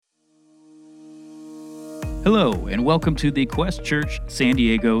Hello, and welcome to the Quest Church San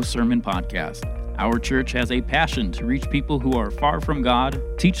Diego Sermon Podcast. Our church has a passion to reach people who are far from God,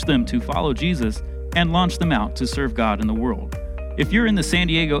 teach them to follow Jesus, and launch them out to serve God in the world. If you're in the San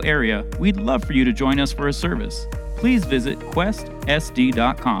Diego area, we'd love for you to join us for a service. Please visit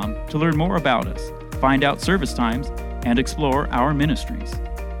questsd.com to learn more about us, find out service times, and explore our ministries.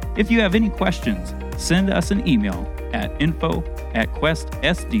 If you have any questions, send us an email at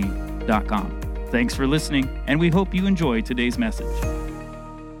info@questsd.com. Thanks for listening, and we hope you enjoy today's message.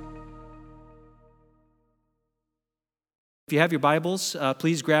 If you have your Bibles,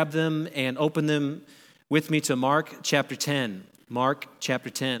 please grab them and open them with me to Mark chapter 10. Mark chapter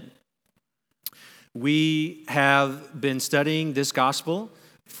 10. We have been studying this gospel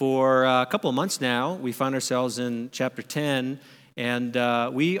for a couple of months now. We find ourselves in chapter 10, and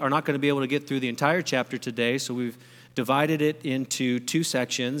we are not going to be able to get through the entire chapter today, so we've divided it into two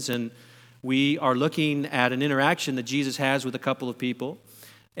sections, and we are looking at an interaction that Jesus has with a couple of people,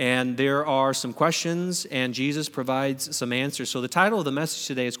 and there are some questions, and Jesus provides some answers. So the title of the message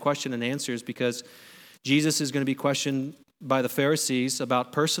today is Question and Answers, because Jesus is going to be questioned by the Pharisees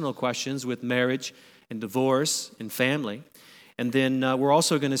about personal questions with marriage and divorce and family. And then we're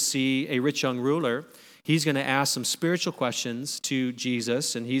also going to see a rich young ruler. He's going to ask some spiritual questions to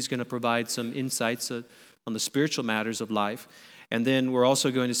Jesus, and he's going to provide some insights on the spiritual matters of life. And then we're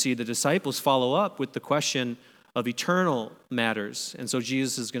also going to see the disciples follow up with the question of eternal matters. And so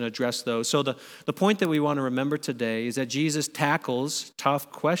Jesus is going to address those. So the point that we want to remember today is that Jesus tackles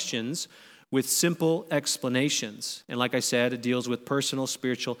tough questions with simple explanations. And like I said, it deals with personal,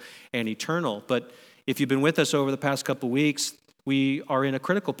 spiritual, and eternal. But if you've been with us over the past couple of weeks, we are in a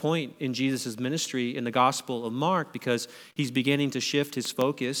critical point in Jesus' ministry in the Gospel of Mark, because he's beginning to shift his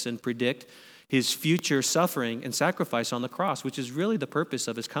focus and predict his future suffering and sacrifice on the cross, which is really the purpose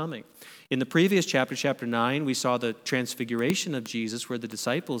of his coming. In the previous chapter, chapter 9, we saw the transfiguration of Jesus, where the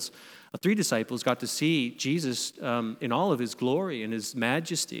disciples, three disciples, got to see Jesus in all of his glory and his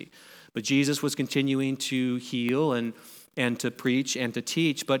majesty. But Jesus was continuing to heal and to preach and to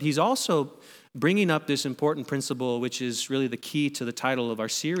teach. But he's also bringing up this important principle, which is really the key to the title of our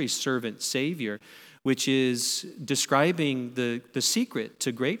series, Servant Savior, which is describing the secret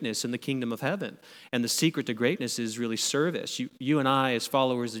to greatness in the kingdom of heaven. And the secret to greatness is really service. You and I, as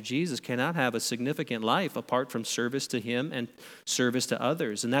followers of Jesus, cannot have a significant life apart from service to him and service to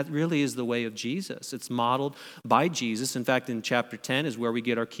others. And that really is the way of Jesus. It's modeled by Jesus. In fact, in chapter 10 is where we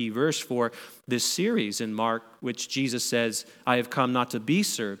get our key verse for this series in Mark, which Jesus says, "I have come not to be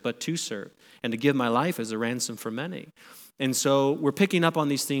served, but to serve, and to give my life as a ransom for many." And so we're picking up on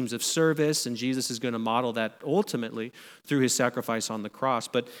these themes of service, and Jesus is going to model that ultimately through his sacrifice on the cross.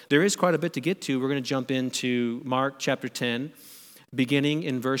 But there is quite a bit to get to. We're going to jump into Mark chapter 10, beginning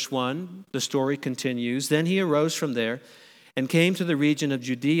in verse 1. The story continues. "Then he arose from there and came to the region of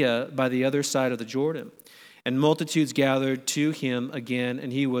Judea by the other side of the Jordan. And multitudes gathered to him again,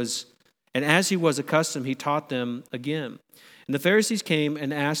 and as he was accustomed, he taught them again. And the Pharisees came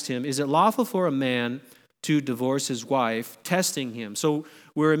and asked him, 'Is it lawful for a man to divorce his wife?' testing him." So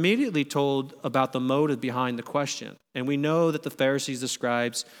we're immediately told about the motive behind the question. And we know that the Pharisees, the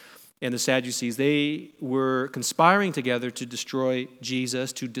scribes, and the Sadducees, they were conspiring together to destroy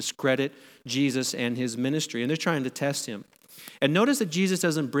Jesus, to discredit Jesus and his ministry. And they're trying to test him. And notice that Jesus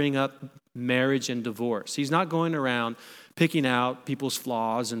doesn't bring up marriage and divorce. He's not going around picking out people's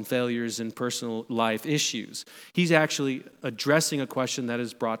flaws and failures in personal life issues. He's actually addressing a question that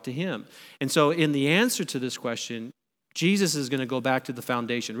is brought to him. And so in the answer to this question, Jesus is going to go back to the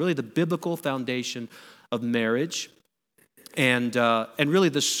foundation, really the biblical foundation of marriage, and really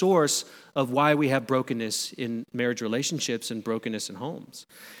the source of why we have brokenness in marriage relationships and brokenness in homes.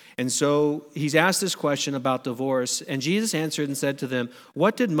 And so he's asked this question about divorce, and Jesus answered and said to them,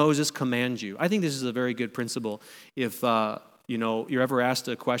 "What did Moses command you?" I think this is a very good principle. If you're ever asked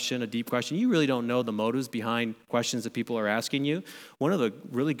a question, a deep question, you really don't know the motives behind questions that people are asking you. One of the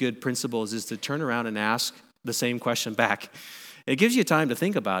really good principles is to turn around and ask the same question back. It gives you time to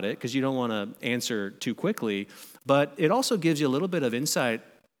think about it because you don't want to answer too quickly, but it also gives you a little bit of insight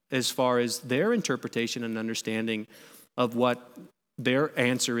as far as their interpretation and understanding of what their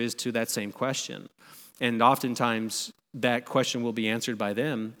answer is to that same question. And oftentimes, that question will be answered by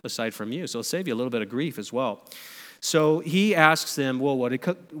them aside from you. So it'll save you a little bit of grief as well. So he asks them, "Well,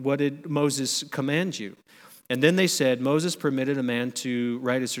 what did Moses command you?" And then they said, "Moses permitted a man to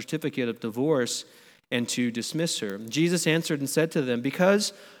write a certificate of divorce and to dismiss her." Jesus answered and said to them,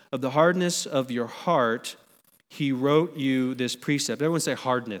 "Because of the hardness of your heart, he wrote you this precept." Everyone say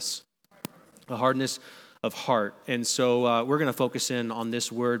hardness. The hardness of heart. And so we're going to focus in on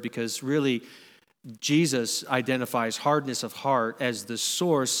this word because really Jesus identifies hardness of heart as the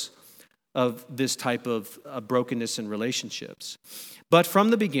source of this type of brokenness in relationships. But from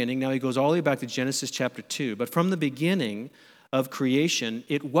the beginning, now he goes all the way back to Genesis chapter 2, but from the beginning of creation,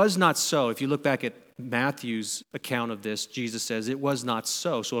 it was not so. If you look back at Matthew's account of this, Jesus says it was not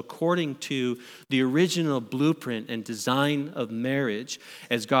so. So according to the original blueprint and design of marriage,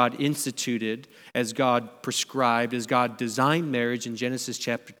 as God instituted, as God prescribed, as God designed marriage in Genesis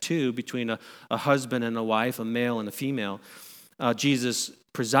chapter 2 between a husband and a wife, a male and a female, Jesus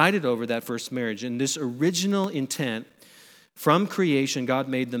presided over that first marriage. And this original intent, from creation, God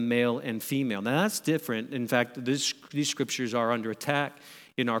made them male and female. Now, that's different. In fact, these scriptures are under attack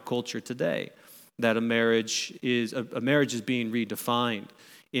in our culture today, that a marriage is being redefined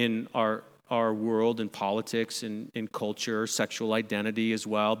in our world, in politics, in culture, sexual identity as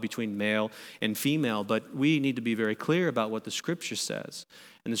well, between male and female. But we need to be very clear about what the Scripture says.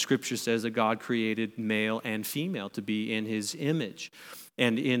 And the Scripture says that God created male and female to be in His image.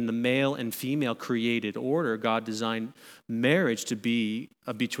 And in the male and female created order, God designed marriage to be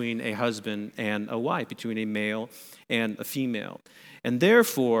between a husband and a wife, between a male and a female. And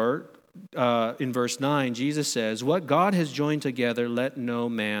therefore, in verse 9, Jesus says, "What God has joined together, let no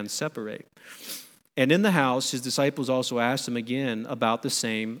man separate." And in the house, his disciples also asked him again about the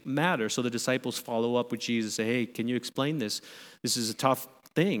same matter. So the disciples follow up with Jesus, say, "Hey, can you explain this? This is a tough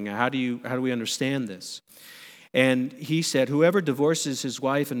thing. How do we understand this?" And he said, "Whoever divorces his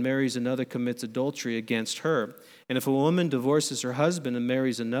wife and marries another commits adultery against her. And if a woman divorces her husband and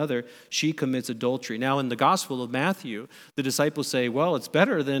marries another, she commits adultery." Now, in the Gospel of Matthew, the disciples say, well, it's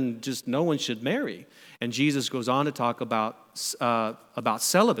better than just no one should marry. And Jesus goes on to talk about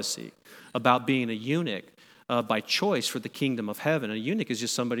celibacy, about being a eunuch by choice for the kingdom of heaven. A eunuch is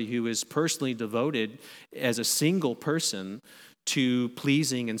just somebody who is personally devoted as a single person to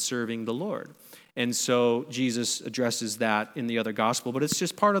pleasing and serving the Lord. And so Jesus addresses that in the other gospel, but it's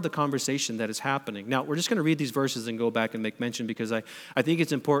just part of the conversation that is happening. Now, we're just going to read these verses and go back and make mention because I think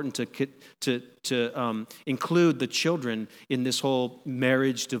it's important to include the children in this whole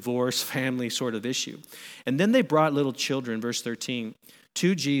marriage, divorce, family sort of issue. "And then they brought little children," verse 13,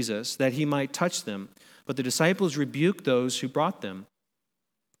 "to Jesus that he might touch them. But the disciples rebuked those who brought them.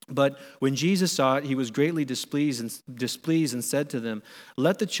 But when Jesus saw it, he was greatly displeased and said to them,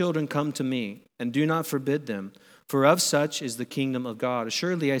 'Let the children come to me, and do not forbid them, for of such is the kingdom of God.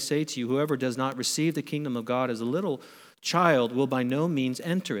 Assuredly I say to you, whoever does not receive the kingdom of God as a little child will by no means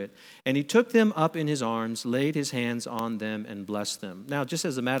enter it.' And he took them up in his arms, laid his hands on them, and blessed them." Now, just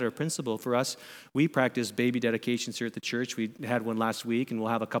as a matter of principle, for us, we practice baby dedications here at the church. We had one last week, and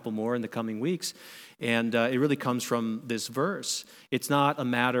we'll have a couple more in the coming weeks. And it really comes from this verse. It's not a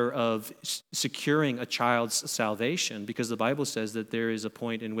matter of securing a child's salvation, because the Bible says that there is a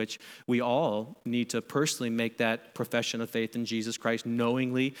point in which we all need to personally make that profession of faith in Jesus Christ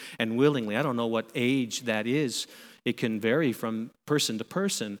knowingly and willingly. I don't know what age that is. It can vary from person to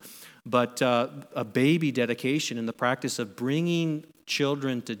person. But a baby dedication in the practice of bringing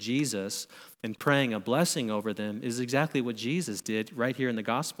children to Jesus and praying a blessing over them is exactly what Jesus did right here in the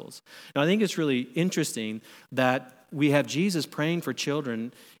Gospels. Now, I think it's really interesting that we have Jesus praying for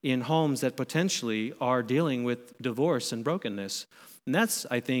children in homes that potentially are dealing with divorce and brokenness. And that's,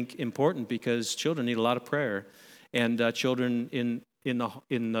 I think, important because children need a lot of prayer. And children in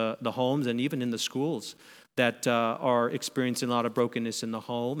the homes and even in the schools that are experiencing a lot of brokenness in the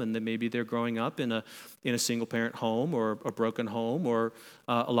home, and then maybe they're growing up in a single-parent home or a broken home, or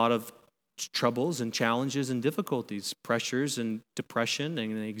a lot of troubles and challenges and difficulties, pressures and depression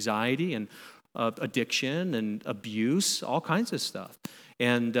and anxiety and addiction and abuse, all kinds of stuff.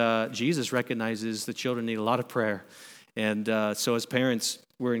 And Jesus recognizes the children need a lot of prayer. And so as parents,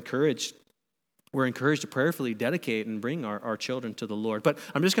 we're encouraged to prayerfully dedicate and bring our children to the Lord. But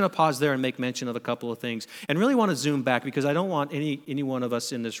I'm just going to pause there and make mention of a couple of things, and really want to zoom back because I don't want any one of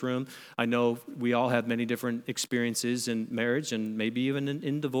us in this room. I know we all have many different experiences in marriage and maybe even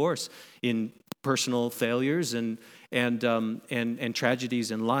in divorce, in personal failures and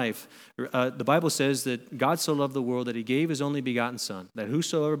tragedies in life. The Bible says that God so loved the world that he gave his only begotten Son, that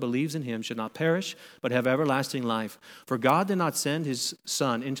whosoever believes in him should not perish, but have everlasting life. For God did not send his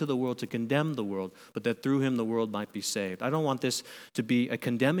Son into the world to condemn the world, but that through him the world might be saved. I don't want this to be a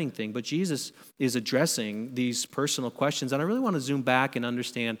condemning thing, but Jesus is addressing these personal questions. And I really want to zoom back and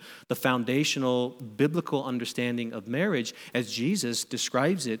understand the foundational biblical understanding of marriage as Jesus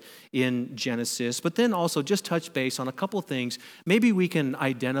describes it in Genesis, but then also just touch base on a couple of things. Maybe we can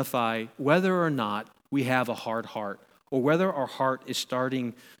identify whether or not we have a hard heart or whether our heart is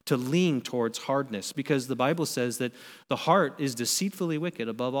starting to lean towards hardness, because the Bible says that the heart is deceitfully wicked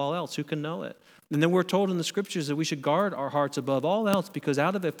above all else. Who can know it? And then we're told in the scriptures that we should guard our hearts above all else because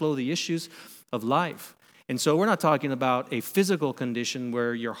out of it flow the issues of life. And so we're not talking about a physical condition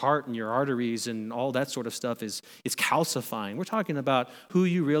where your heart and your arteries and all that sort of stuff is calcifying. We're talking about who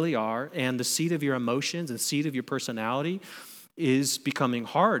you really are, and the seat of your emotions and seat of your personality is becoming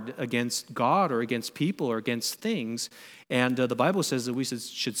hard against God or against people or against things. And the Bible says that we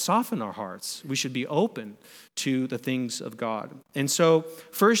should soften our hearts. We should be open to the things of God. And so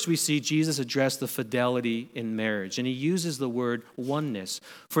first we see Jesus address the fidelity in marriage. And he uses the word oneness.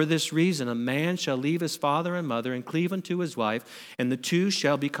 For this reason, a man shall leave his father and mother and cleave unto his wife, and the two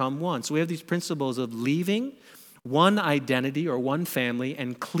shall become one. So we have these principles of leaving one identity or one family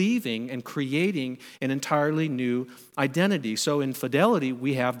and cleaving and creating an entirely new identity. So in fidelity,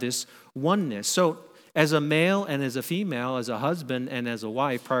 we have this oneness. So as a male and as a female, as a husband and as a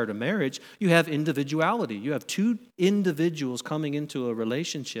wife prior to marriage, you have individuality. You have two individuals coming into a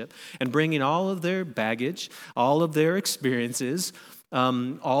relationship and bringing all of their baggage, all of their experiences,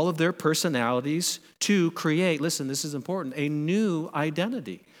 all of their personalities to create, listen, this is important, a new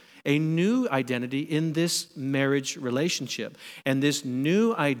identity. A new identity in this marriage relationship. And this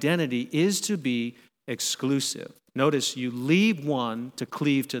new identity is to be exclusive. Notice you leave one to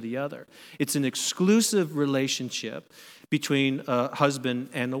cleave to the other. It's an exclusive relationship between a husband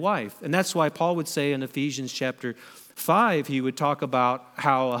and a wife. And that's why Paul would say in Ephesians chapter 5, he would talk about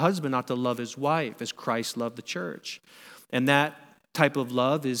how a husband ought to love his wife as Christ loved the church. And that type of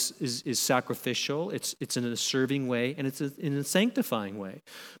love is sacrificial, it's in a serving way, and it's in a sanctifying way.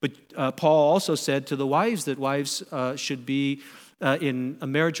 But Paul also said to the wives that wives should be in a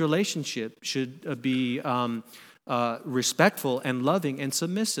marriage relationship, should be respectful and loving and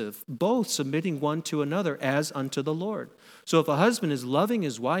submissive, both submitting one to another as unto the Lord. So if a husband is loving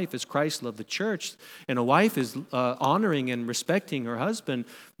his wife as Christ loved the church, and a wife is honoring and respecting her husband,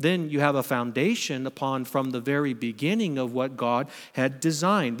 then you have a foundation upon from the very beginning of what God had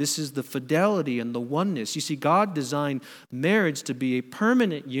designed. This is the fidelity and the oneness. You see, God designed marriage to be a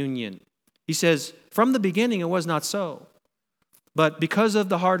permanent union. He says, from the beginning it was not so. But because of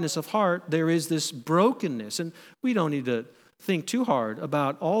the hardness of heart, there is this brokenness. And we don't need to think too hard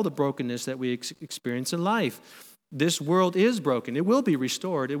about all the brokenness that we experience in life. This world is broken. It will be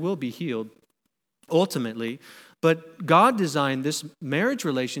restored. It will be healed ultimately. But God designed this marriage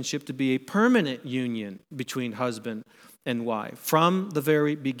relationship to be a permanent union between husband and wife from the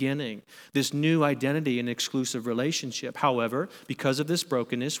very beginning. This new identity and exclusive relationship. However, because of this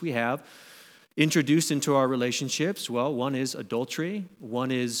brokenness, we have introduced into our relationships, well, one is adultery,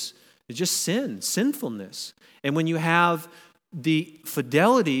 one is just sinfulness. And when you have the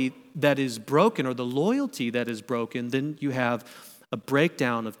fidelity that is broken or the loyalty that is broken, then you have a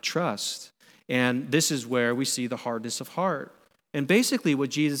breakdown of trust. And this is where we see the hardness of heart. And basically what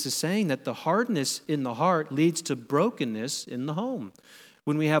Jesus is saying, that the hardness in the heart leads to brokenness in the home.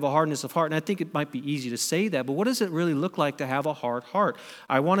 When we have a hardness of heart, and I think it might be easy to say that, but what does it really look like to have a hard heart?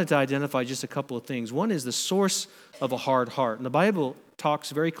 I wanted to identify just a couple of things. One is the source of a hard heart. And the Bible talks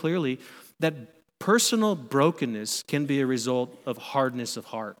very clearly that personal brokenness can be a result of hardness of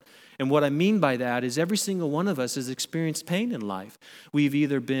heart. And what I mean by that is every single one of us has experienced pain in life. We've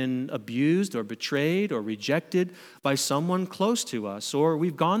either been abused or betrayed or rejected by someone close to us, or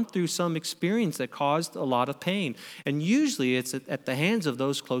we've gone through some experience that caused a lot of pain. And usually it's at the hands of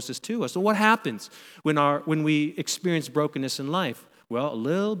those closest to us. So what happens when we experience brokenness in life? Well, a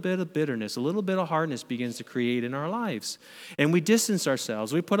little bit of bitterness, a little bit of hardness begins to create in our lives. And we distance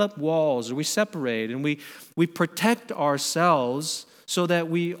ourselves, we put up walls, or we separate, and we protect ourselves so that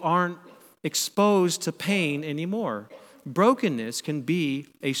we aren't exposed to pain anymore. Brokenness can be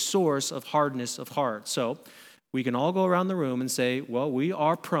a source of hardness of heart. So we can all go around the room and say, well, we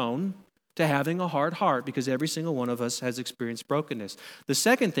are prone to having a hard heart because every single one of us has experienced brokenness. The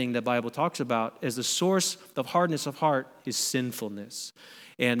second thing the Bible talks about as the source of hardness of heart is sinfulness.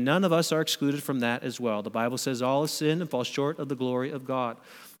 And none of us are excluded from that as well. The Bible says all is sin and falls short of the glory of God.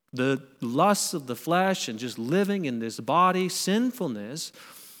 The lusts of the flesh and just living in this body, sinfulness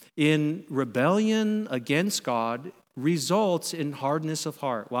in rebellion against God results in hardness of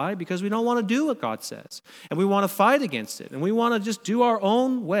heart. Why? Because we don't want to do what God says. And we want to fight against it. And we want to just do our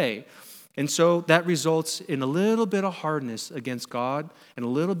own way. And so that results in a little bit of hardness against God and a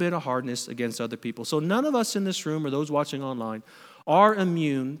little bit of hardness against other people. So none of us in this room or those watching online are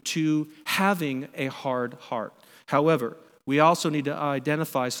immune to having a hard heart. However, we also need to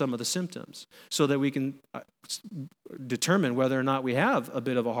identify some of the symptoms so that we can determine whether or not we have a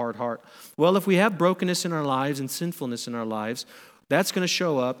bit of a hard heart. Well, if we have brokenness in our lives and sinfulness in our lives, that's going to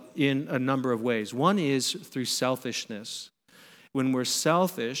show up in a number of ways. One is through selfishness. When we're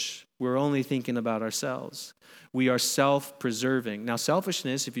selfish, we're only thinking about ourselves. We are self-preserving. Now,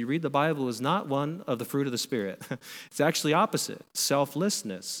 selfishness, if you read the Bible, is not one of the fruit of the Spirit. It's actually opposite,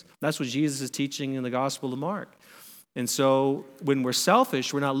 selflessness. That's what Jesus is teaching in the Gospel of Mark. And so when we're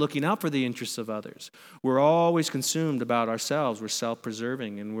selfish, we're not looking out for the interests of others. We're always consumed about ourselves. We're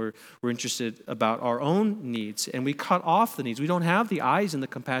self-preserving, and we're interested about our own needs, and we cut off the needs. We don't have the eyes and the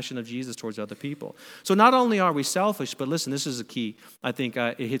compassion of Jesus towards other people. So not only are we selfish, but listen, this is a key. I think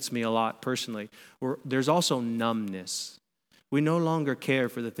it hits me a lot personally. There's also numbness. We no longer care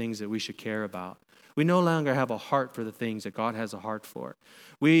for the things that we should care about. We no longer have a heart for the things that God has a heart for.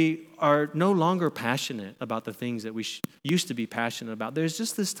 We are no longer passionate about the things that we used to be passionate about. There's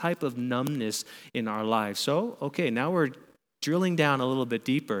just this type of numbness in our lives. So, okay, now we're drilling down a little bit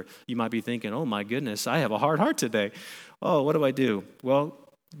deeper. You might be thinking, oh my goodness, I have a hard heart today. Oh, what do I do? Well,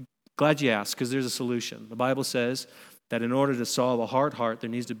 glad you asked, because there's a solution. The Bible says that in order to solve a hard heart, there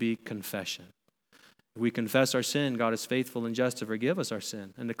needs to be confession. If we confess our sin, God is faithful and just to forgive us our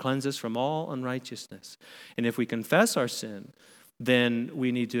sin and to cleanse us from all unrighteousness. And if we confess our sin, then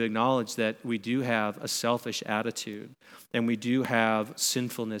we need to acknowledge that we do have a selfish attitude and we do have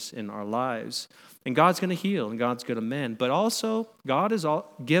sinfulness in our lives. And God's going to heal and God's going to mend. But also, God has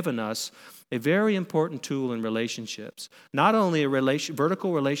given us a very important tool in relationships. Not only a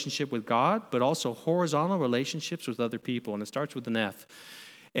vertical relationship with God, but also horizontal relationships with other people. And it starts with an F.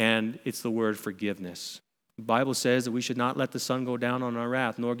 And it's the word forgiveness. The Bible says that we should not let the sun go down on our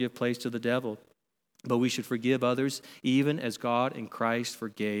wrath, nor give place to the devil. But we should forgive others, even as God in Christ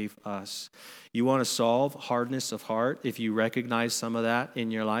forgave us. You want to solve hardness of heart? If you recognize some of that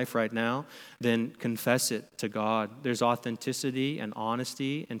in your life right now, then confess it to God. There's authenticity and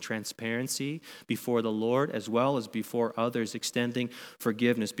honesty and transparency before the Lord as well as before others, extending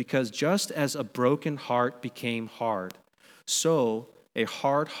forgiveness. Because just as a broken heart became hard, so a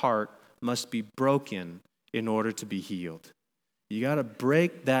hard heart must be broken in order to be healed. You got to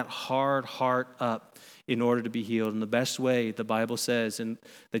break that hard heart up in order to be healed. And the best way, the Bible says, and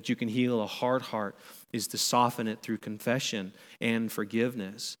that you can heal a hard heart is to soften it through confession and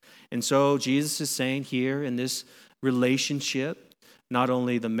forgiveness. And so Jesus is saying here in this relationship, not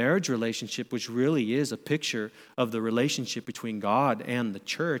only the marriage relationship, which really is a picture of the relationship between God and the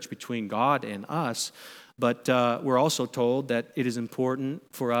church, between God and us, but we're also told that it is important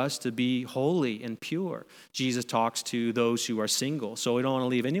for us to be holy and pure. Jesus talks to those who are single, so we don't want to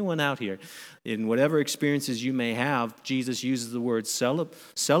leave anyone out here. In whatever experiences you may have, Jesus uses the word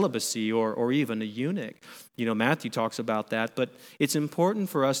celibacy or even a eunuch. You know, Matthew talks about that, but it's important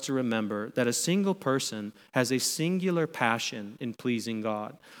for us to remember that a single person has a singular passion in pleasing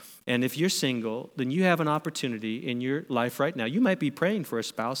God. And if you're single, then you have an opportunity in your life right now. You might be praying for a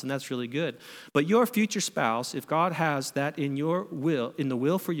spouse, and that's really good. But your future spouse, if God has that in your will, in the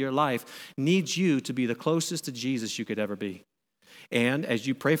will for your life, needs you to be the closest to Jesus you could ever be. And as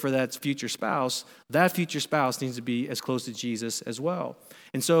you pray for that future spouse needs to be as close to Jesus as well.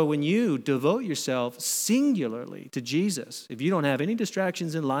 And so when you devote yourself singularly to Jesus, if you don't have any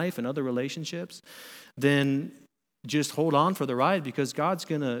distractions in life and other relationships, then just hold on for the ride, because God's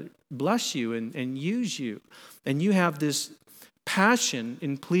going to bless you and use you. And you have this passion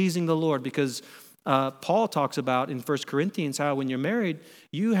in pleasing the Lord, because Paul talks about in 1 Corinthians how when you're married,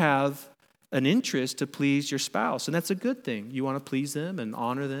 you have an interest to please your spouse. And that's a good thing. You want to please them and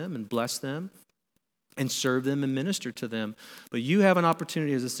honor them and bless them and serve them and minister to them. But you have an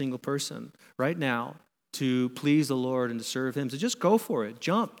opportunity as a single person right now to please the Lord and to serve Him. So just go for it.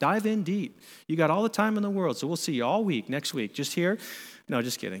 Jump. Dive in deep. You got all the time in the world. So we'll see you all week, next week. Just here? No,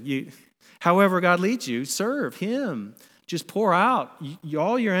 just kidding. However God leads you, serve Him. Just pour out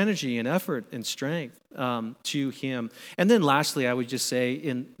all your energy and effort and strength to Him. And then lastly, I would just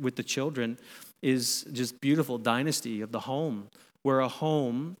say with the children is just beautiful dynasty of the home, where a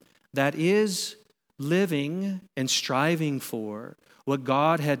home that is living and striving for what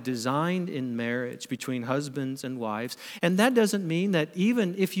God had designed in marriage between husbands and wives. And that doesn't mean that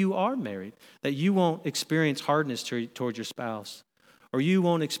even if you are married, that you won't experience hardness toward your spouse, or you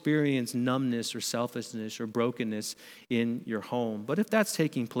won't experience numbness or selfishness or brokenness in your home. But if that's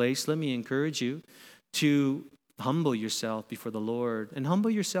taking place, let me encourage you to humble yourself before the Lord and humble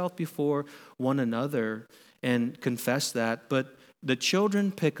yourself before one another and confess that. But the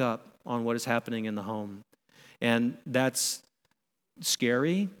children pick up on what is happening in the home. And that's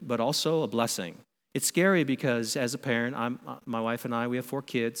scary, but also a blessing. It's scary because as a parent, my wife and I, we have 4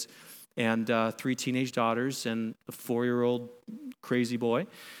 kids and 3 teenage daughters and a 4-year-old crazy boy.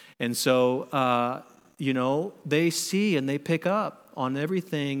 And so, they see and they pick up on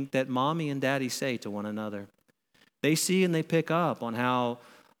everything that mommy and daddy say to one another. They see and they pick up on how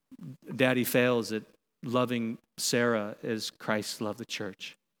daddy fails at loving Sarah as Christ loved the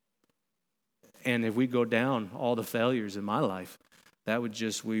church. And if we go down all the failures in my life,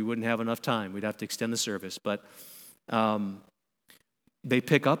 we wouldn't have enough time. We'd have to extend the service. But they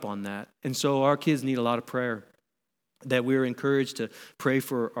pick up on that. And so our kids need a lot of prayer, that we're encouraged to pray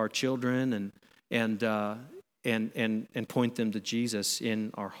for our children and point them to Jesus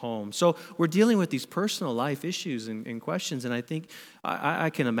in our home. So we're dealing with these personal life issues and questions, and I think I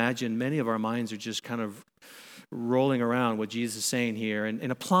can imagine many of our minds are just kind of rolling around what Jesus is saying here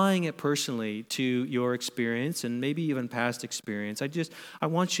and applying it personally to your experience and maybe even past experience. I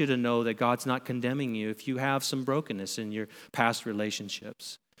want you to know that God's not condemning you if you have some brokenness in your past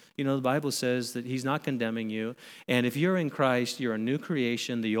relationships. The Bible says that he's not condemning you. And if you're in Christ, you're a new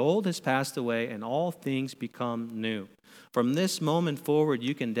creation. The old has passed away and all things become new. From this moment forward,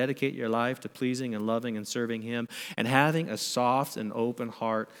 you can dedicate your life to pleasing and loving and serving him and having a soft and open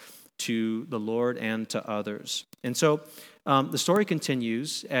heart to the Lord and to others. And so the story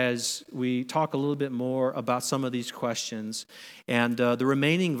continues as we talk a little bit more about some of these questions. And the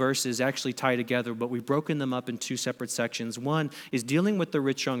remaining verses actually tie together, but we've broken them up in 2 separate sections. One is dealing with the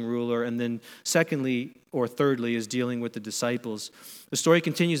rich young ruler, and then thirdly is dealing with the disciples. The story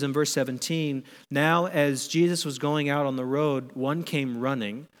continues in verse 17. Now, as Jesus was going out on the road, one came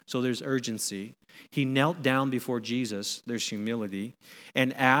running, so there's urgency. He knelt down before Jesus, there's humility,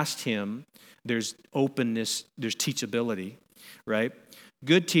 and asked him, there's openness, there's teachability, right?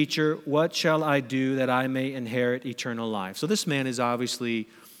 Good teacher, what shall I do that I may inherit eternal life? So this man is obviously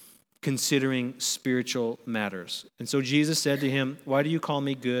considering spiritual matters. And so Jesus said to him, why do you call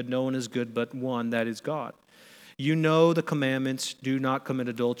me good? No one is good but one, that is God. You know the commandments, do not commit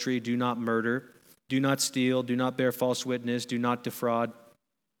adultery, do not murder, do not steal, do not bear false witness, do not defraud.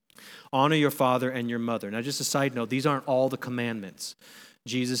 Honor your father and your mother. Now, just a side note, these aren't all the commandments.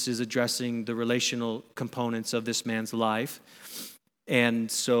 Jesus is addressing the relational components of this man's life,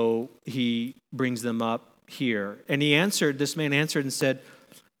 and so he brings them up here. And this man answered and said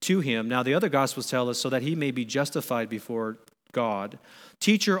to him, now the other Gospels tell us, so that he may be justified before God.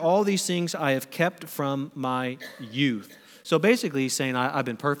 Teacher, all these things I have kept from my youth. So basically he's saying, I've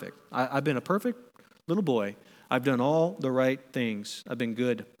been perfect. I've been a perfect little boy. I've done all the right things. I've been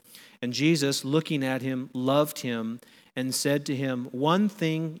good. And Jesus, looking at him, loved him and said to him, one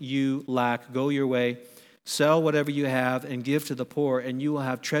thing you lack, go your way, sell whatever you have and give to the poor, and you will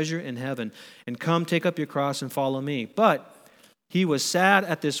have treasure in heaven. And come, take up your cross and follow me. But he was sad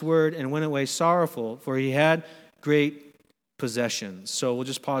at this word and went away sorrowful, for he had great possessions. So we'll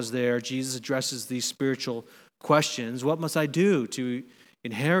just pause there. Jesus addresses these spiritual questions. What must I do to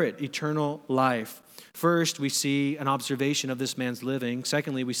inherit eternal life? First, we see an observation of this man's living.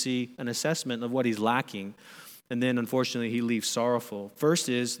 Secondly, we see an assessment of what he's lacking. And then, unfortunately, he leaves sorrowful. First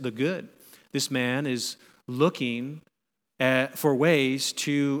is the good. This man is looking for ways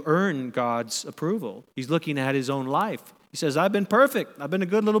to earn God's approval. He's looking at his own life. He says, I've been perfect. I've been a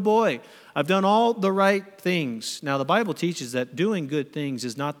good little boy. I've done all the right things. Now, the Bible teaches that doing good things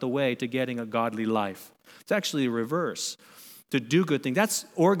is not the way to getting a godly life. It's actually the reverse. To do good things. That's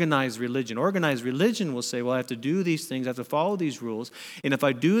organized religion. Organized religion will say, well, I have to do these things, I have to follow these rules, and if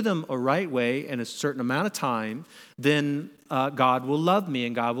I do them a right way in a certain amount of time, then God will love me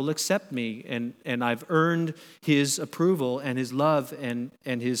and God will accept me, and I've earned his approval and his love and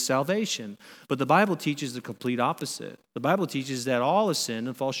his salvation. But the Bible teaches the complete opposite. The Bible teaches that all have sinned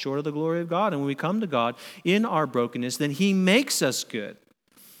and fall short of the glory of God, and when we come to God in our brokenness, then he makes us good.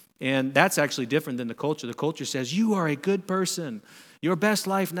 And that's actually different than the culture. The culture says, you are a good person. Your best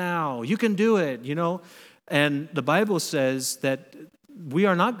life now. You can do it, And the Bible says that we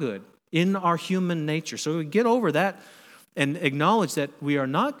are not good in our human nature. So we get over that and acknowledge that we are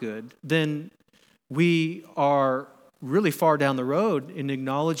not good, then we are really far down the road in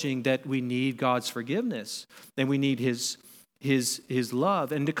acknowledging that we need God's forgiveness and we need his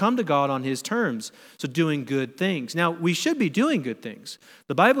love, and to come to God on his terms. So doing good things. Now, we should be doing good things.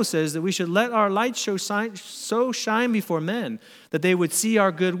 The Bible says that we should let our light so shine before men that they would see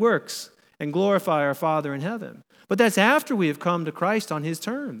our good works and glorify our Father in heaven. But that's after we have come to Christ on his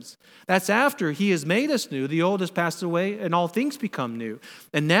terms. That's after he has made us new. The old has passed away and all things become new.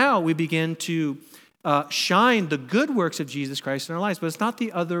 And now we begin to shine the good works of Jesus Christ in our lives. But it's not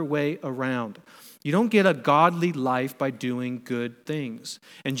the other way around. You don't get a godly life by doing good things.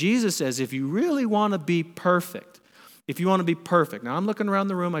 And Jesus says, if you really want to be perfect, now I'm looking around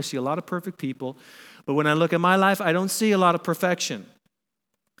the room, I see a lot of perfect people, but when I look at my life, I don't see a lot of perfection.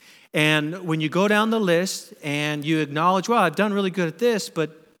 And when you go down the list and you acknowledge, well, I've done really good at this,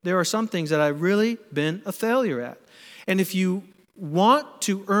 but there are some things that I've really been a failure at. And if you want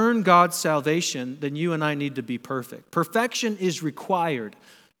to earn God's salvation, then you and I need to be perfect. Perfection is required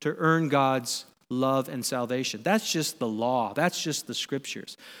to earn God's love and salvation. That's just the law. That's just the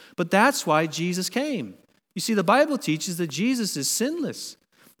scriptures. But that's why Jesus came. You see, the Bible teaches that Jesus is sinless.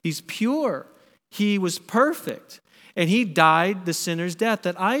 He's pure. He was perfect. And he died the sinner's death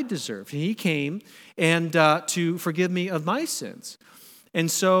that I deserved. He came and to forgive me of my sins. And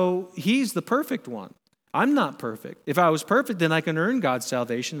so he's the perfect one. I'm not perfect. If I was perfect, then I can earn God's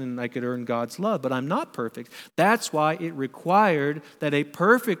salvation and I could earn God's love. But I'm not perfect. That's why it required that a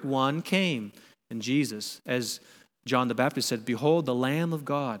perfect one came. And Jesus, as John the Baptist said, behold the Lamb of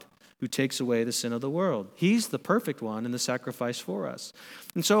God who takes away the sin of the world. He's the perfect one in the sacrifice for us.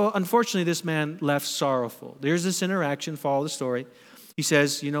 And so, unfortunately, this man left sorrowful. There's this interaction, follow the story. He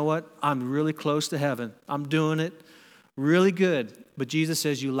says, you know what? I'm really close to heaven. I'm doing it really good. But Jesus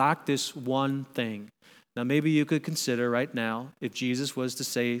says, you lack this one thing. Now, maybe you could consider right now if Jesus was to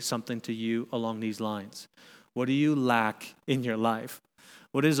say something to you along these lines. What do you lack in your life?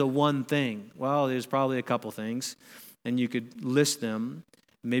 What is a one thing? Well, there's probably a couple things, and you could list them.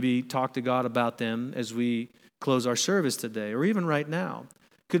 Maybe talk to God about them as we close our service today, or even right now.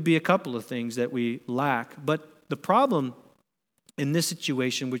 Could be a couple of things that we lack. But the problem in this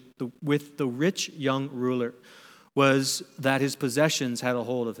situation with the rich young ruler was that his possessions had a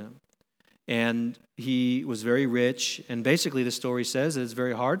hold of him. And he was very rich. And basically the story says that it's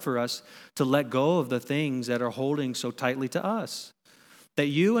very hard for us to let go of the things that are holding so tightly to us. That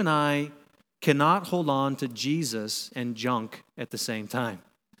you and I cannot hold on to Jesus and junk at the same time.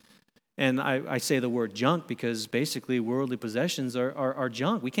 And I say the word junk because basically worldly possessions are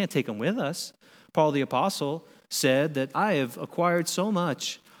junk. We can't take them with us. Paul the Apostle said that I have acquired so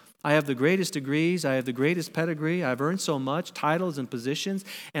much. I have the greatest degrees. I have the greatest pedigree. I've earned so much, titles and positions,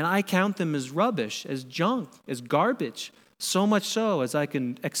 and I count them as rubbish, as junk, as garbage, so much so as I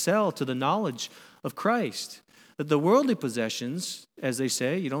can excel to the knowledge of Christ. That the worldly possessions, as they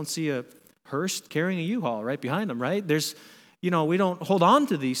say, you don't see a hearse carrying a U-Haul right behind them, right? We don't hold on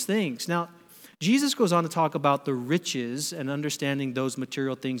to these things. Now, Jesus goes on to talk about the riches and understanding those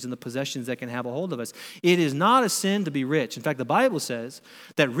material things and the possessions that can have a hold of us. It is not a sin to be rich. In fact, the Bible says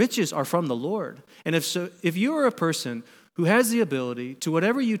that riches are from the Lord. And if you are a person who has the ability to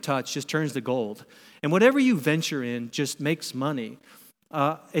whatever you touch just turns to gold, and whatever you venture in just makes money,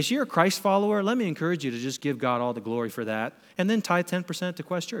 as you're a Christ follower, let me encourage you to just give God all the glory for that, and then tithe 10% to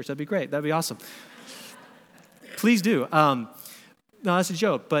Quest Church. That'd be great. That'd be awesome. Please do. No, that's a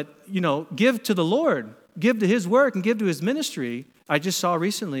joke. But, give to the Lord. Give to His work and give to His ministry. I just saw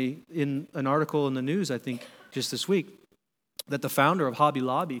recently in an article in the news, I think just this week, that the founder of Hobby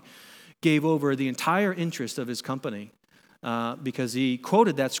Lobby gave over the entire interest of his company because he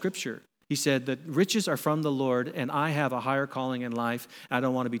quoted that scripture. He said that riches are from the Lord, and I have a higher calling in life. I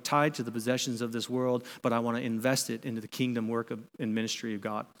don't want to be tied to the possessions of this world, but I want to invest it into the kingdom work and ministry of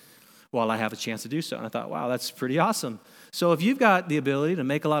God while I have a chance to do so. And I thought, wow, that's pretty awesome. So if you've got the ability to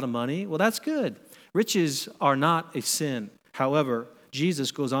make a lot of money, well, that's good. Riches are not a sin. However,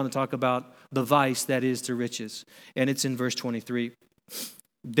 Jesus goes on to talk about the vice that is to riches. And it's in verse 23.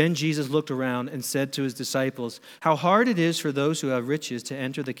 Then Jesus looked around and said to his disciples, how hard it is for those who have riches to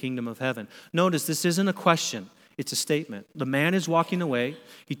enter the kingdom of heaven. Notice this isn't a question. It's a statement. The man is walking away.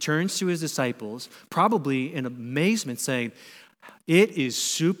 He turns to his disciples, probably in amazement, saying, it is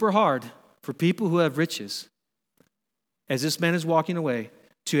super hard for people who have riches, as this man is walking away,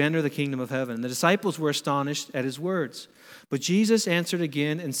 to enter the kingdom of heaven. The disciples were astonished at his words. But Jesus answered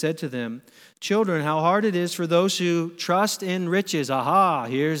again and said to them, children, how hard it is for those who trust in riches. Aha,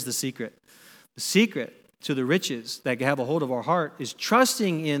 here's the secret. The secret to the riches that have a hold of our heart is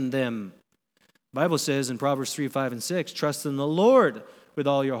trusting in them. The Bible says in Proverbs 3, 5, and 6, trust in the Lord with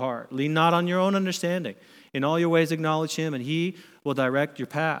all your heart. Lean not on your own understanding. In all your ways acknowledge Him, and He will direct your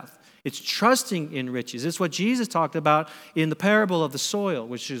path. It's trusting in riches. It's what Jesus talked about in the parable of the soil,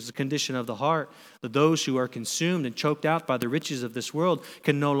 which is the condition of the heart. That those who are consumed and choked out by the riches of this world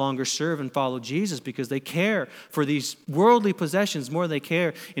can no longer serve and follow Jesus because they care for these worldly possessions more than they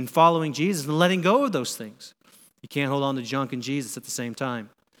care in following Jesus and letting go of those things. You can't hold on to junk and Jesus at the same time.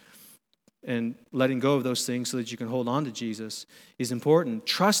 And letting go of those things so that you can hold on to Jesus is important.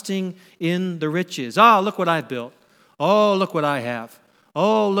 Trusting in the riches. Oh, look what I've built. Oh, look what I have.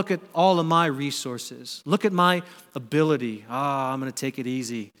 Oh, look at all of my resources. Look at my ability. I'm going to take it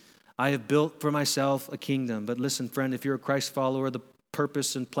easy. I have built for myself a kingdom. But listen, friend, if you're a Christ follower, the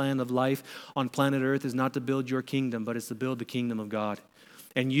purpose and plan of life on planet Earth is not to build your kingdom, but it's to build the kingdom of God.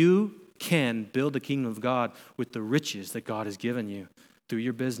 And you can build the kingdom of God with the riches that God has given you through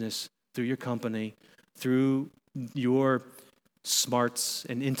your business, through your company, through your smarts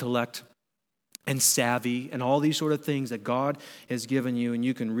and intellect and savvy and all these sort of things that God has given you, and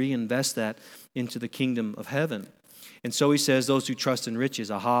you can reinvest that into the kingdom of heaven. And so he says, those who trust in riches,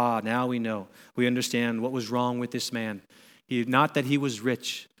 now we know. We understand what was wrong with this man. Not that he was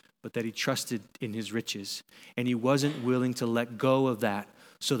rich, but that he trusted in his riches. And he wasn't willing to let go of that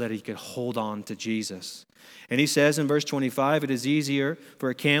so that he could hold on to Jesus. And he says in verse 25, it is easier for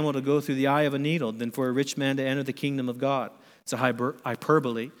a camel to go through the eye of a needle than for a rich man to enter the kingdom of God. It's a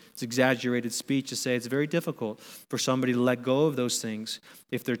hyperbole. It's exaggerated speech to say it's very difficult for somebody to let go of those things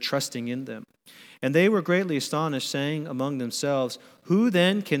if they're trusting in them. And they were greatly astonished, saying among themselves, who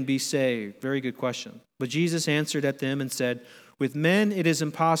then can be saved? Very good question. But Jesus answered at them and said, with men it is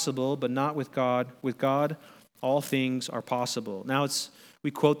impossible, but not with God. With God all things are possible. Now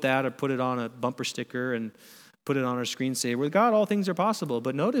we quote that or put it on a bumper sticker and put it on our screensaver. With God all things are possible.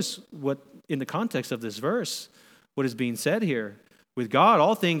 But notice what, in the context of this verse, what is being said here. With God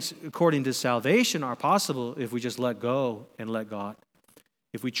all things according to salvation are possible if we just let go and let God.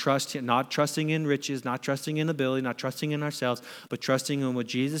 If we trust Him, not trusting in riches, not trusting in ability, not trusting in ourselves, but trusting in what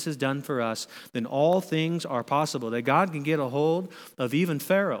Jesus has done for us, then all things are possible. That God can get a hold of even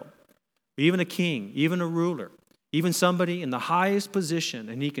Pharaoh, even a king, even a ruler, even somebody in the highest position,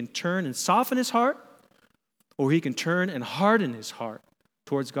 and He can turn and soften his heart, or He can turn and harden his heart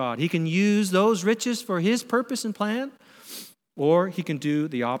towards God. He can use those riches for His purpose and plan, or He can do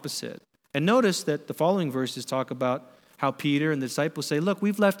the opposite. And notice that the following verses talk about how Peter and the disciples say, look,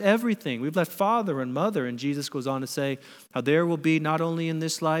 we've left everything. We've left father and mother. And Jesus goes on to say how there will be not only in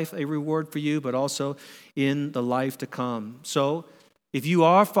this life a reward for you, but also in the life to come. So if you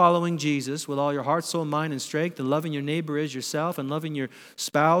are following Jesus with all your heart, soul, mind, and strength, and loving your neighbor as yourself, and loving your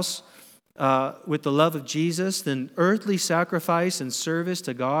spouse with the love of Jesus, then earthly sacrifice and service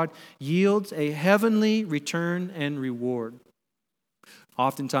to God yields a heavenly return and reward.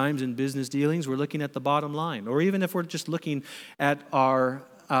 Oftentimes in business dealings, we're looking at the bottom line. Or even if we're just looking at our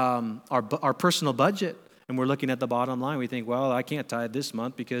personal budget and we're looking at the bottom line, we think, well, I can't tithe this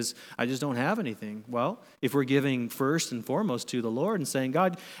month because I just don't have anything. Well, if we're giving first and foremost to the Lord and saying,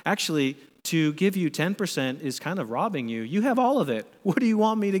 God, actually, to give you 10% is kind of robbing you. You have all of it. What do you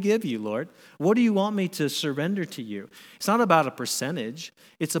want me to give you, Lord? What do you want me to surrender to you? It's not about a percentage.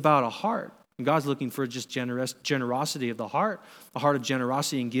 It's about a heart. And God's looking for just generosity of the heart, a heart of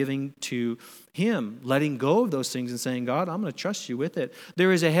generosity and giving to Him, letting go of those things and saying, God, I'm going to trust you with it.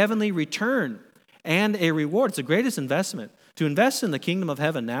 There is a heavenly return and a reward. It's the greatest investment. To invest in the kingdom of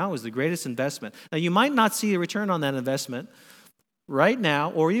heaven now is the greatest investment. Now, you might not see a return on that investment right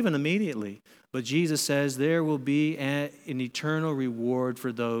now or even immediately, but Jesus says there will be an eternal reward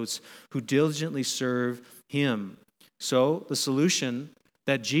for those who diligently serve Him. So the solution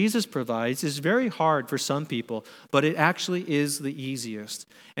that Jesus provides is very hard for some people, but it actually is the easiest.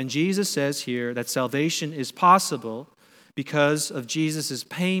 And Jesus says here that salvation is possible because of Jesus'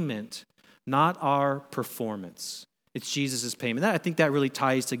 payment, not our performance. It's Jesus' payment. I think that really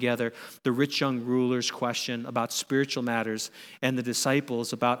ties together the rich young ruler's question about spiritual matters and the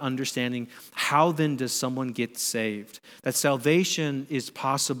disciples about understanding how then does someone get saved. That salvation is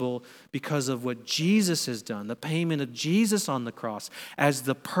possible because of what Jesus has done, the payment of Jesus on the cross as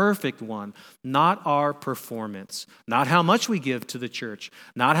the perfect one, not our performance, not how much we give to the church,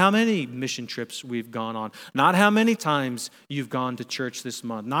 not how many mission trips we've gone on, not how many times you've gone to church this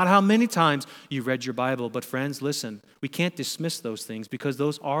month, not how many times you've read your Bible. But friends, listen, we can't dismiss those things because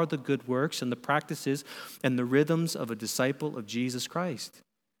those are the good works and the practices and the rhythms of a disciple of Jesus Christ,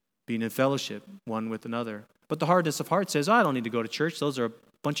 being in fellowship one with another. But the hardness of heart says, I don't need to go to church. Those are a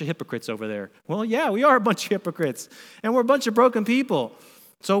bunch of hypocrites over there. Well, yeah, we are a bunch of hypocrites, and we're a bunch of broken people.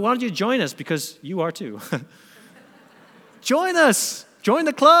 So why don't you join us? Because you are too. Join us. Join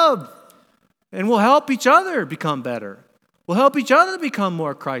the club, and we'll help each other become better. We'll help each other become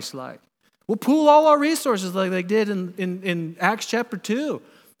more Christ-like. We'll pool all our resources like they did in Acts chapter 2.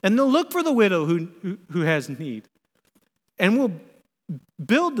 And they'll look for the widow who has need. And we'll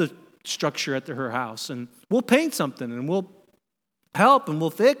build the structure at her house. And we'll paint something. And we'll help. And we'll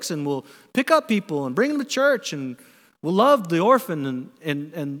fix. And we'll pick up people and bring them to church. And we'll love the orphan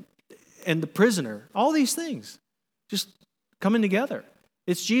and the prisoner. All these things just coming together.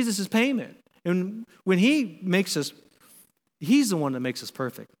 It's Jesus' payment. And when He makes us He's the one that makes us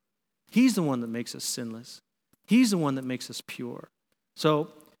perfect. He's the one that makes us sinless. He's the one that makes us pure. So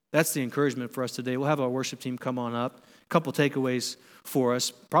that's the encouragement for us today. We'll have our worship team come on up. A couple takeaways for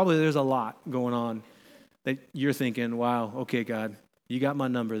us. Probably there's a lot going on that you're thinking, wow, okay, God, you got my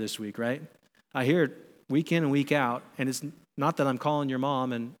number this week, right? I hear it week in and week out, and it's not that I'm calling your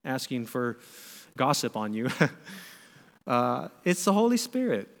mom and asking for gossip on you. It's the Holy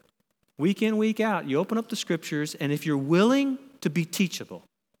Spirit. Week in, week out, you open up the scriptures, and if you're willing to be teachable,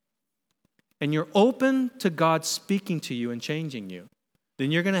 and you're open to God speaking to you and changing you,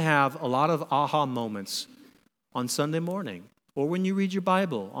 then you're going to have a lot of aha moments on Sunday morning, or when you read your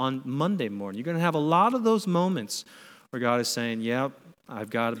Bible on Monday morning. You're going to have a lot of those moments where God is saying, yep, I've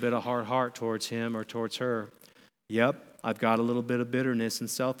got a bit of hard heart towards him or towards her. Yep, I've got a little bit of bitterness and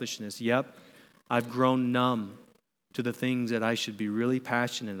selfishness. Yep, I've grown numb to the things that I should be really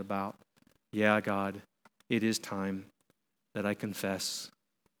passionate about. Yeah, God, it is time that I confess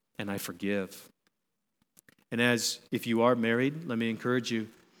and I forgive. And if you are married, let me encourage you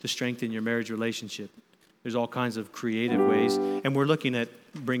to strengthen your marriage relationship. There's all kinds of creative ways, and we're looking at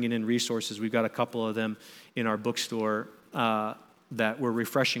bringing in resources. We've got a couple of them in our bookstore that we're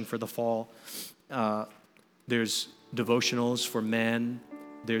refreshing for the fall. There's devotionals for men.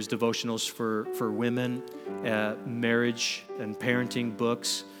 There's devotionals for women, marriage and parenting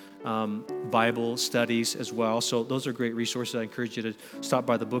books, Bible studies as well. So those are great resources. I encourage you to stop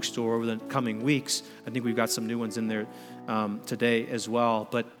by the bookstore over the coming weeks. I think we've got some new ones in there today as well.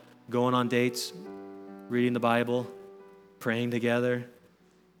 But going on dates, reading the Bible, praying together,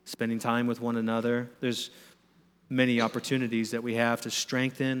 spending time with one another. There's many opportunities that we have to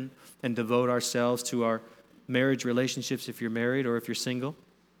strengthen and devote ourselves to our marriage relationships if you're married or if you're single.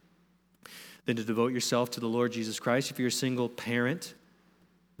 Then to devote yourself to the Lord Jesus Christ. If you're a single parent,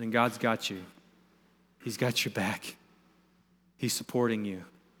 then God's got you. He's got your back. He's supporting you.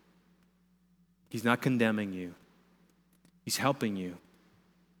 He's not condemning you. He's helping you.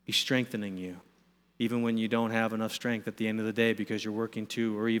 He's strengthening you. Even when you don't have enough strength at the end of the day because you're working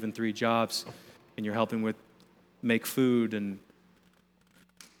 2 or even 3 jobs and you're helping with make food and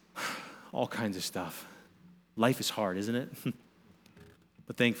all kinds of stuff. Life is hard, isn't it?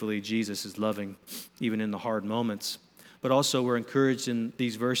 But thankfully, Jesus is loving even in the hard moments. But also we're encouraged in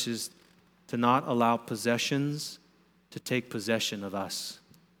these verses to not allow possessions to take possession of us.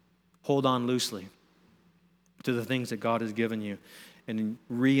 Hold on loosely to the things that God has given you and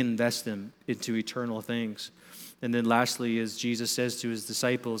reinvest them into eternal things. And then lastly, as Jesus says to his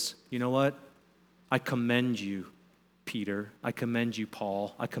disciples, you know what? I commend you, Peter. I commend you,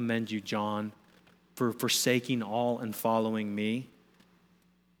 Paul. I commend you, John, for forsaking all and following me.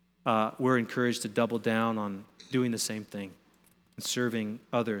 We're encouraged to double down on doing the same thing and serving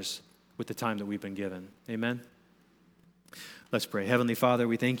others with the time that we've been given. Amen? Let's pray. Heavenly Father,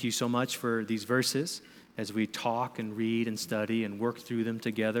 we thank you so much for these verses as we talk and read and study and work through them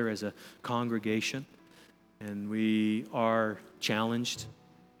together as a congregation. And we are challenged,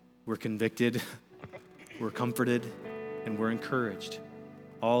 we're convicted, we're comforted, and we're encouraged.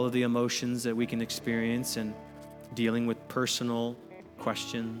 All of the emotions that we can experience and dealing with personal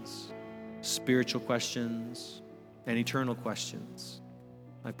questions, spiritual questions, and eternal questions.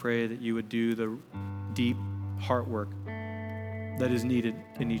 I pray that you would do the deep heart work that is needed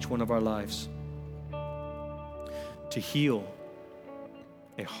in each one of our lives to heal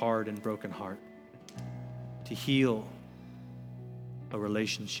a hard and broken heart, to heal a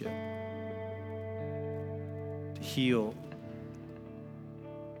relationship, to heal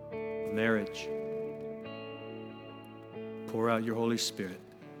a marriage. Pour out your Holy Spirit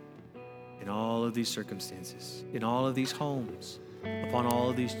in all of these circumstances, in all of these homes, upon all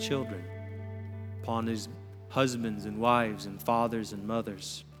of these children, upon these husbands and wives and fathers and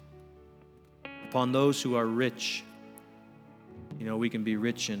mothers, upon those who are rich. You know, we can be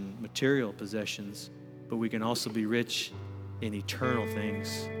rich in material possessions, but we can also be rich in eternal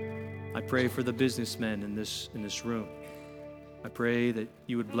things. I pray for the businessmen in this room. I pray that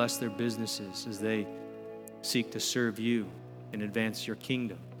you would bless their businesses as they seek to serve you and advance your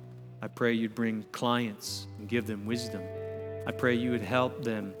kingdom. I pray you'd bring clients and give them wisdom. I pray you would help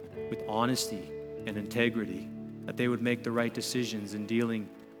them with honesty and integrity, that they would make the right decisions in dealing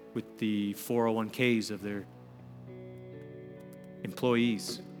with the 401ks of their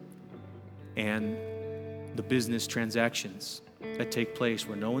employees and the business transactions that take place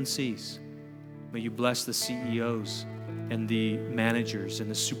where no one sees. May you bless the CEOs and the managers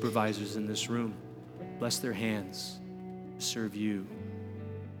and the supervisors in this room. Bless their hands to serve you,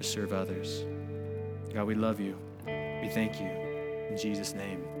 to serve others. God, we love you. We thank you. In Jesus'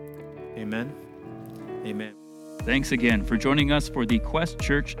 name, amen. Amen. Thanks again for joining us for the Quest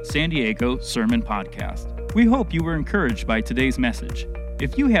Church San Diego Sermon Podcast. We hope you were encouraged by today's message.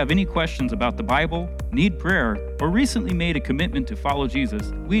 If you have any questions about the Bible, need prayer, or recently made a commitment to follow Jesus,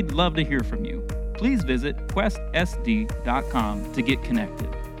 we'd love to hear from you. Please visit questsd.com to get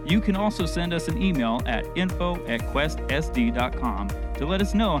connected. You can also send us an email at info@questsd.com to let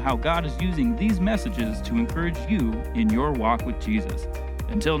us know how God is using these messages to encourage you in your walk with Jesus.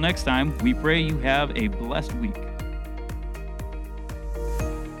 Until next time, we pray you have a blessed week.